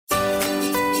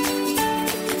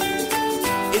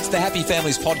It's the Happy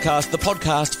Families Podcast, the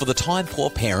podcast for the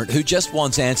time-poor parent who just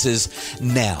wants answers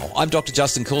now. I'm Dr.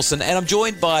 Justin Coulson, and I'm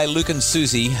joined by Luke and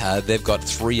Susie. They've got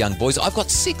 3 young boys. I've got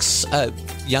 6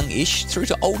 young-ish through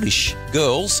to oldish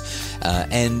girls.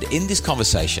 And in this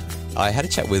conversation, I had a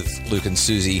chat with Luke and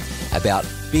Susie about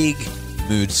big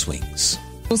mood swings.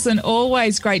 Wilson,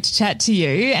 always great to chat to you.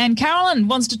 And Carolyn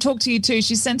wants to talk to you too.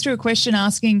 She sent through a question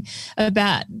asking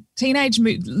about teenage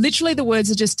mood. Literally the words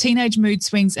are just teenage mood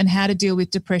swings and how to deal with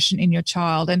depression in your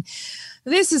child. And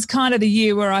this is kind of the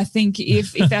year where I think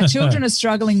if our children are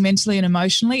struggling mentally and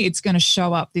emotionally, it's going to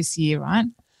show up this year, right?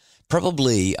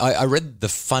 Probably. I read the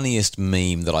funniest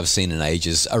meme that I've seen in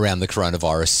ages around the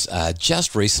coronavirus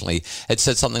just recently. It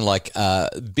said something like,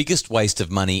 biggest waste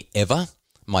of money ever,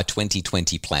 my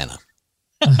 2020 planner.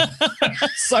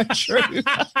 So true.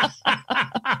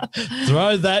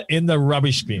 Throw that in the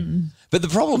rubbish bin. But the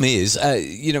problem is,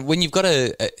 when you've got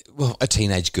a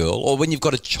teenage girl, or when you've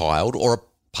got a child or a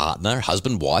partner,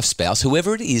 husband, wife, spouse,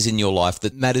 whoever it is in your life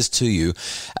that matters to you,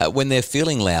 when they're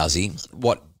feeling lousy,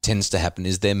 what tends to happen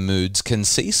is their moods can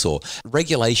seesaw.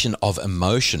 Regulation of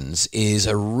emotions is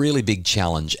a really big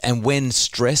challenge. And when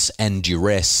stress and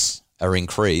duress are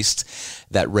increased,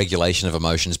 that regulation of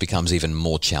emotions becomes even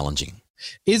more challenging.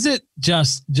 Is it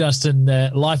just an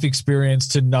life experience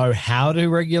to know how to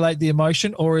regulate the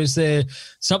emotion, or is there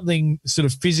something sort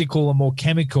of physical or more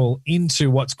chemical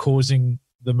into what's causing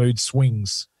the mood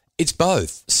swings? It's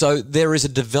both. So there is a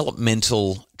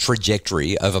developmental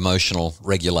trajectory of emotional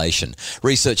regulation.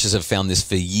 Researchers have found this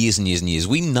for years and years and years.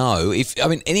 We know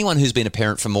anyone who's been a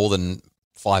parent for more than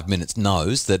 5 minutes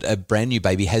knows that a brand new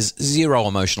baby has zero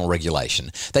emotional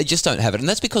regulation. They just don't have it. And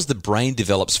that's because the brain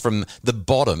develops from the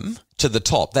bottom to the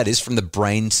top. That is from the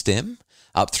brain stem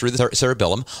up through the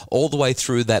cerebellum, all the way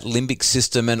through that limbic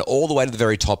system and all the way to the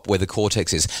very top where the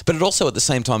cortex is. But it also at the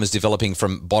same time is developing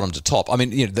from bottom to top.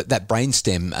 That brain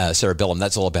stem cerebellum,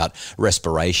 that's all about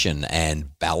respiration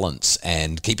and balance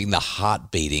and keeping the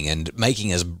heart beating and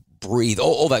making us breathe,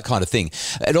 all that kind of thing.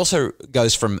 It also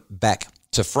goes from back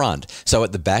to front. So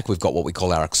at the back, we've got what we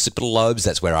call our occipital lobes.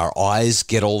 That's where our eyes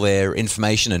get all their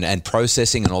information and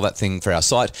processing and all that thing for our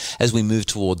sight as we move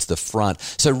towards the front.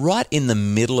 So right in the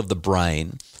middle of the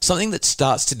brain, something that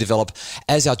starts to develop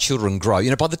as our children grow.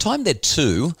 By the time they're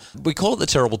 2, we call it the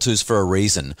terrible twos for a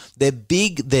reason. They're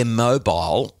big, they're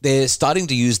mobile, they're starting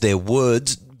to use their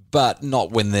words, but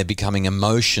not when they're becoming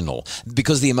emotional,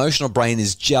 because the emotional brain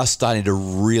is just starting to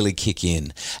really kick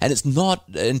in. And it's not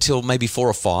until maybe 4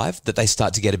 or 5 that they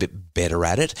start to get a bit better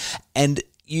at it. And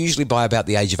usually by about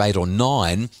the age of 8 or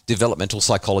 9, developmental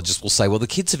psychologists will say, well, the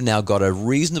kids have now got a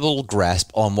reasonable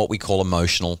grasp on what we call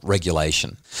emotional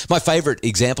regulation. My favorite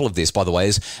example of this, by the way,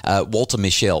 is Walter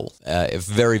Mischel, a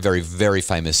very, very, very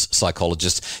famous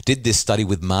psychologist, did this study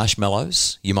with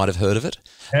marshmallows. You might have heard of it.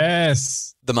 Yes.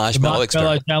 The marshmallow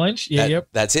experiment. Challenge. Yeah, yep.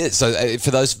 That's it. So for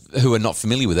those who are not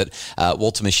familiar with it,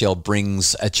 Walter Mischel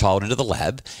brings a child into the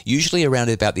lab, usually around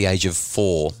about the age of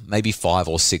 4, maybe 5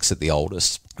 or 6 at the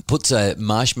oldest, puts a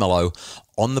marshmallow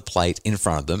on the plate in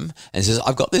front of them and says,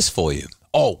 I've got this for you.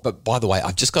 Oh, but by the way,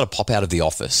 I've just got to pop out of the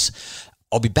office.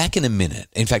 I'll be back in a minute.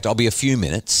 In fact, I'll be a few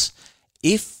minutes.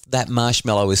 If that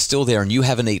marshmallow is still there and you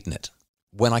haven't eaten it,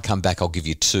 when I come back, I'll give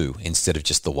you 2 instead of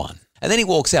just the 1. And then he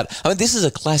walks out. This is a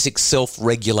classic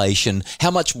self-regulation. How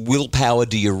much willpower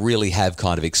do you really have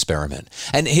kind of experiment?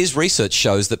 And his research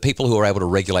shows that people who are able to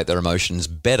regulate their emotions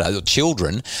better,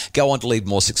 children, go on to lead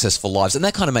more successful lives. And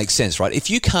that kind of makes sense, right? If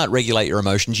you can't regulate your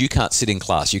emotions, you can't sit in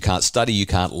class, you can't study, you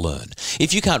can't learn.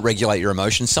 If you can't regulate your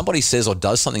emotions, somebody says or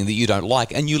does something that you don't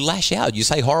like and you lash out, you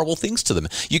say horrible things to them.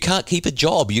 You can't keep a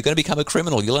job, you're going to become a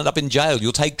criminal, you'll end up in jail,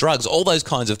 you'll take drugs, all those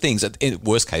kinds of things, in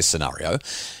worst case scenario,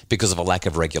 because of a lack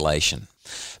of regulation.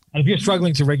 And if you're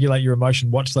struggling to regulate your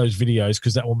emotion, watch those videos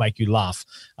because that will make you laugh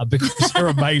because they're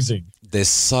amazing. They're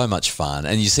so much fun.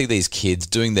 And you see these kids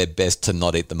doing their best to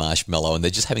not eat the marshmallow and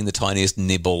they're just having the tiniest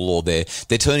nibble, or they're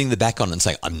turning the back on and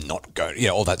saying, I'm not going,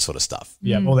 all that sort of stuff.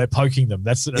 Yeah, or they're poking them.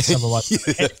 That's some of like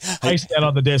face down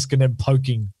on the desk and then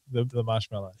poking the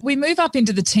marshmallow. We move up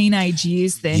into the teenage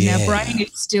years then. Yeah. Our brain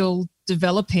is still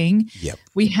developing. Yep.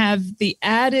 We have the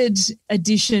added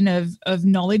addition of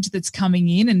knowledge that's coming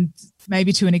in, and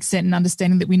maybe to an extent an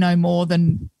understanding that we know more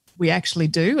than we actually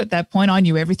do at that point. I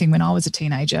knew everything when I was a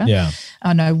teenager. Yeah.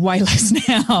 I know way less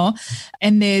now.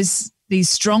 And there's these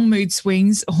strong mood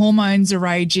swings, hormones are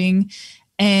raging,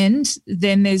 and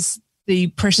then there's the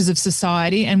pressures of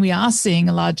society, and we are seeing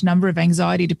a large number of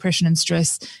anxiety, depression and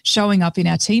stress showing up in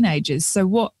our teenagers. So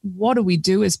what do we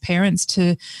do as parents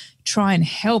to, try and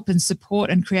help and support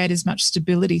and create as much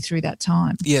stability through that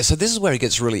time. Yeah, so this is where it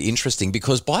gets really interesting,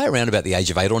 because by around about the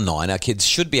age of 8 or 9, our kids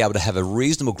should be able to have a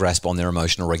reasonable grasp on their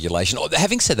emotional regulation.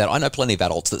 Having said that, I know plenty of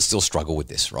adults that still struggle with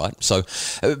this, right? So,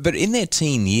 but in their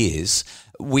teen years,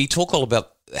 we talk all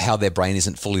about how their brain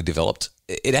isn't fully developed.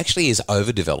 It actually is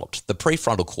overdeveloped. The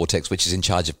prefrontal cortex, which is in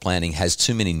charge of planning, has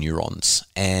too many neurons.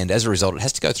 And as a result, it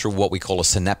has to go through what we call a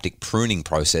synaptic pruning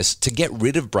process to get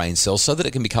rid of brain cells so that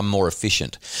it can become more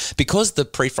efficient. Because the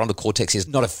prefrontal cortex is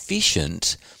not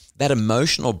efficient, that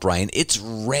emotional brain, it's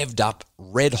revved up,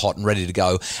 red hot and ready to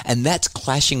go. And that's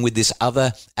clashing with this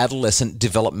other adolescent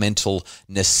developmental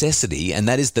necessity. And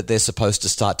that is that they're supposed to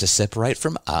start to separate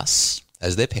from us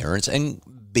as their parents and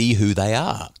be who they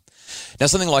are. Now,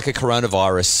 something like a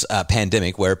coronavirus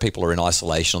pandemic where people are in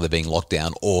isolation or they're being locked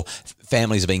down or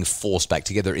families are being forced back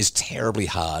together is terribly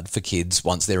hard for kids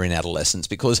once they're in adolescence,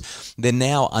 because they're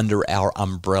now under our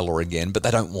umbrella again, but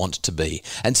they don't want to be.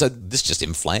 And so this just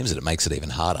inflames it. It makes it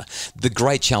even harder. The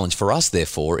great challenge for us,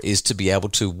 therefore, is to be able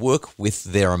to work with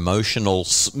their emotional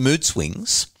mood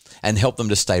swings and help them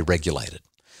to stay regulated.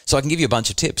 So I can give you a bunch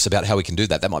of tips about how we can do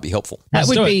that. That might be helpful. That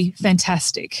would be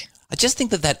fantastic. I just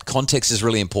think that context is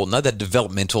really important, though, that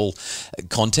developmental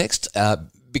context,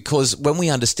 because when we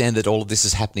understand that all of this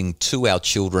is happening to our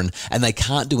children and they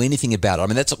can't do anything about it. I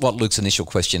mean, that's what Luke's initial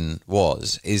question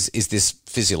was. Is this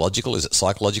physiological? Is it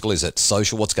psychological? Is it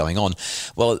social? What's going on?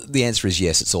 Well, the answer is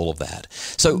yes, it's all of that.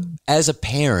 So as a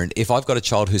parent, if I've got a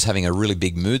child who's having a really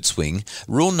big mood swing,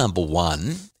 rule number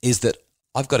one is that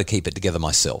I've got to keep it together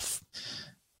myself.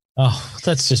 Oh,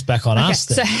 that's just back on us.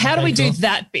 So how do we do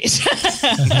that bit?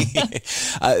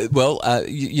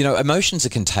 Emotions are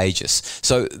contagious.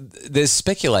 So there's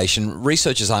speculation.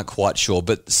 Researchers aren't quite sure,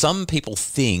 but some people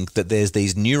think that there's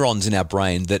these neurons in our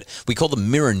brain that we call them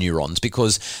mirror neurons,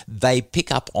 because they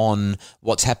pick up on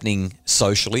what's happening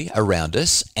socially around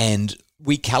us, and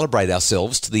we calibrate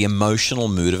ourselves to the emotional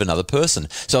mood of another person.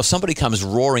 So if somebody comes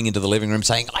roaring into the living room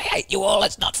saying, "I hate you all,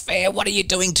 it's not fair, what are you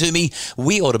doing to me?"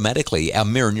 we automatically, our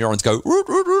mirror neurons go,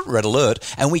 red alert,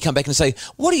 and we come back and say,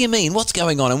 "What do you mean? What's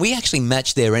going on?" And we actually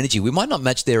match their energy. We might not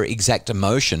match their exact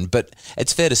emotion, but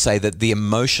it's fair to say that the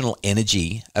emotional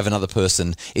energy of another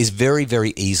person is very,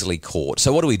 very easily caught.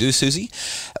 So what do we do, Susie?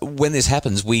 When this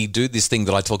happens, we do this thing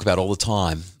that I talk about all the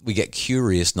time. We get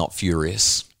curious, not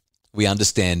furious. We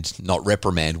understand, not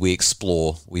reprimand. We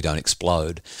explore, we don't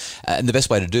explode. And the best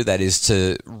way to do that is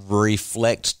to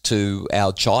reflect to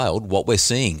our child what we're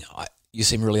seeing. You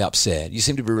seem really upset. You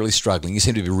seem to be really struggling. You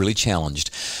seem to be really challenged.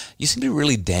 You seem to be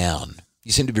really down.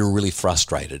 You seem to be really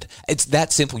frustrated. It's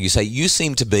that simple. You say, "You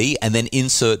seem to be," and then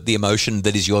insert the emotion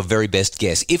that is your very best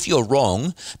guess. If you're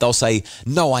wrong, they'll say,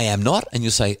 "No, I am not." And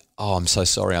you'll say, "Oh, I'm so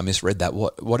sorry. I misread that.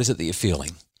 What is it that you're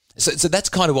feeling?" So that's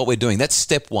kind of what we're doing. That's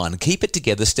step one. Keep it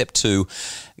together. Step two,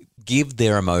 give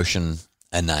their emotion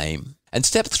a name. And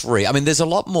step three, I mean, there's a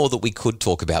lot more that we could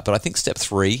talk about, but I think step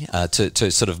three,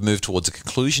 to sort of move towards a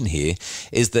conclusion here,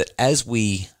 is that as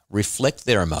we reflect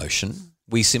their emotion,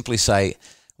 we simply say,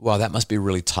 "Wow, that must be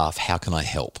really tough. How can I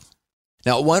help?"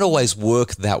 Now, it won't always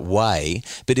work that way,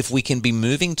 but if we can be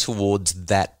moving towards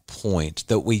that point,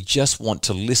 that we just want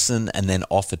to listen and then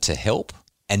offer to help,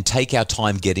 and take our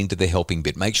time getting to the helping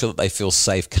bit. Make sure that they feel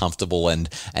safe, comfortable, and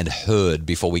heard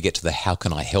before we get to the "how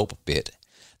can I help" bit.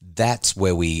 That's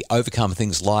where we overcome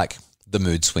things like the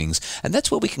mood swings. And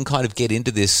that's where we can kind of get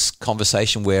into this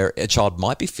conversation where a child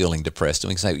might be feeling depressed and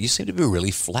we can say, "You seem to be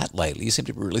really flat lately. You seem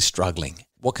to be really struggling.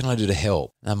 What can I do to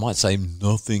help?" And I might say,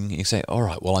 "Nothing." You say, "All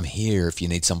right, well, I'm here if you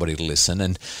need somebody to listen."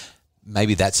 And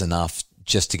maybe that's enough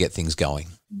just to get things going.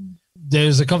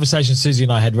 There's a conversation Susie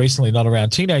and I had recently, not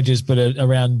around teenagers, but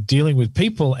around dealing with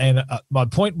people. And my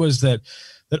point was that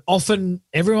often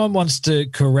everyone wants to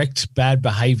correct bad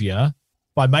behavior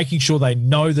by making sure they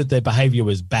know that their behavior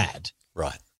was bad.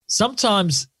 Right.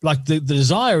 Sometimes, like the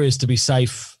desire is to be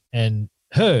safe and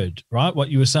heard, right? What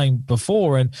you were saying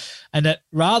before. And that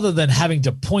rather than having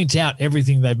to point out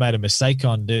everything they've made a mistake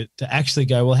on, to actually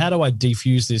go, "Well, how do I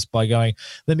defuse this?" by going,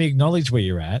 "Let me acknowledge where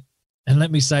you're at. And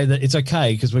let me say that it's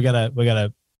okay because we're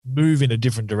gonna move in a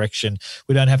different direction.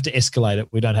 We don't have to escalate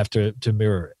it. We don't have to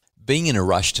mirror it." Being in a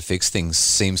rush to fix things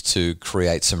seems to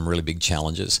create some really big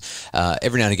challenges.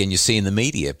 Every now and again you see in the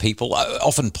media, people,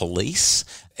 often police,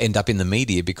 end up in the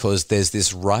media because there's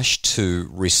this rush to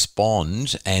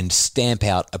respond and stamp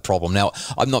out a problem. Now,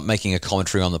 I'm not making a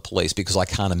commentary on the police because I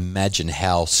can't imagine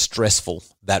how stressful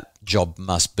that job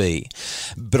must be.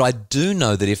 But I do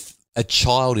know that if a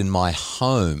child in my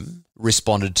home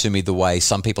responded to me the way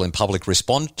some people in public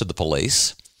respond to the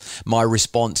police, my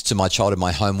response to my child in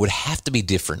my home would have to be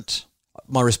different.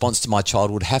 my response to my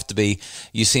child would have to be,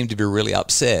 you seem to be really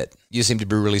upset. You seem to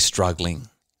be really struggling.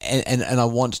 And I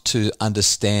want to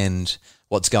understand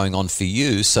what's going on for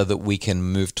you so that we can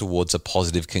move towards a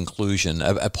positive conclusion,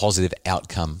 a positive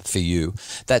outcome for you.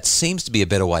 That seems to be a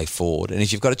better way forward. And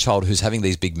if you've got a child who's having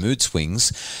these big mood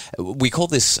swings, we call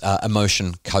this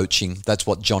emotion coaching. That's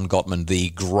what John Gottman, the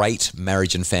great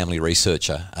marriage and family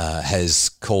researcher, has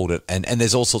called it. And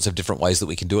there's all sorts of different ways that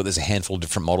we can do it. There's a handful of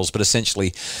different models, but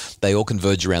essentially they all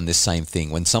converge around this same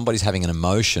thing. When somebody's having an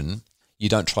emotion, you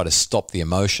don't try to stop the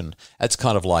emotion. It's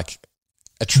kind of like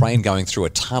a train going through a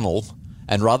tunnel.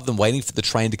 And rather than waiting for the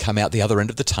train to come out the other end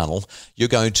of the tunnel, you're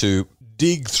going to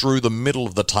dig through the middle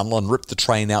of the tunnel and rip the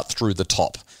train out through the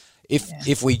top.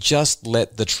 If we just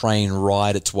let the train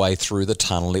ride its way through the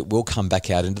tunnel, it will come back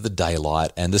out into the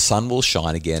daylight and the sun will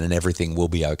shine again and everything will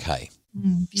be okay.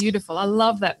 Beautiful. I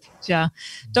love that picture.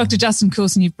 Dr. Justin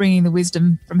Coulson, you're bringing the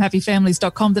wisdom from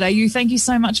happyfamilies.com.au. Thank you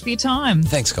so much for your time.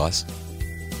 Thanks, guys.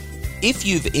 If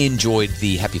you've enjoyed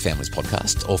the Happy Families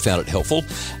podcast or found it helpful,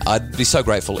 I'd be so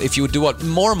grateful if you would do what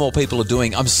more and more people are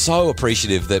doing. I'm so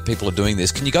appreciative that people are doing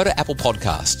this. Can you go to Apple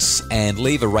Podcasts and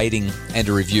leave a rating and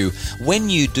a review?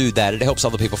 When you do that, it helps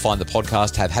other people find the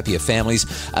podcast, have happier families.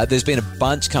 There's been a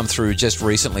bunch come through just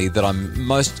recently that I'm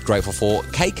most grateful for.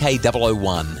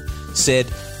 KK001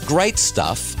 said, great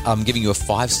stuff. I'm giving you a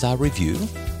 5-star review.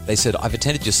 They said, I've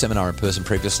attended your seminar in person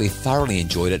previously, thoroughly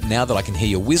enjoyed it. Now that I can hear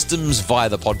your wisdoms via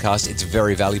the podcast, it's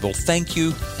very valuable. Thank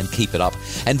you and keep it up.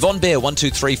 And Von Bear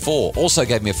 1234 also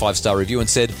gave me a 5-star review and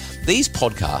said, these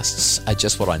podcasts are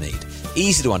just what I need.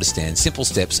 Easy to understand, simple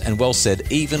steps, and well said,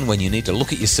 even when you need to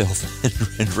look at yourself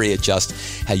and readjust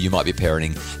how you might be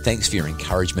parenting. Thanks for your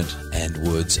encouragement and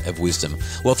words of wisdom.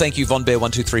 Well, thank you, Von Bear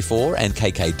 1234 and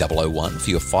KK001 for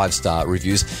your 5-star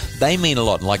reviews. They mean a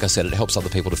lot, and like I said, it helps other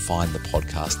people to find the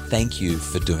podcast. Thank you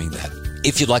for doing that.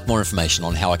 If you'd like more information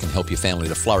on how I can help your family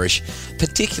to flourish,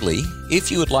 particularly if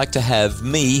you would like to have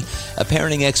me, a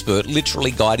parenting expert,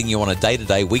 literally guiding you on a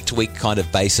day-to-day, week-to-week kind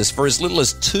of basis for as little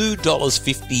as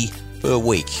 $2.50 per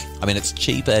week. I mean, it's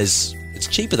cheaper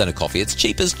than a coffee. It's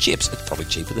cheap as chips. It's probably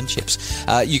cheaper than chips.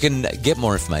 You can get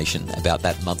more information about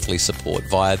that monthly support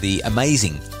via the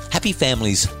amazing Happy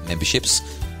Families memberships.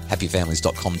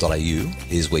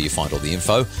 happyfamilies.com.au is where you find all the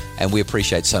info, and we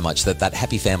appreciate so much that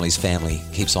Happy Families family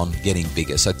keeps on getting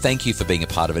bigger. So thank you for being a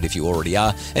part of it if you already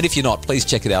are, and if you're not, please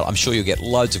check it out. I'm sure you'll get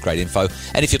loads of great info,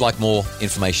 and if you'd like more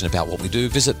information about what we do,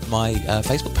 visit my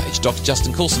Facebook page, Dr.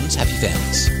 Justin Coulson's Happy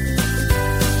Families.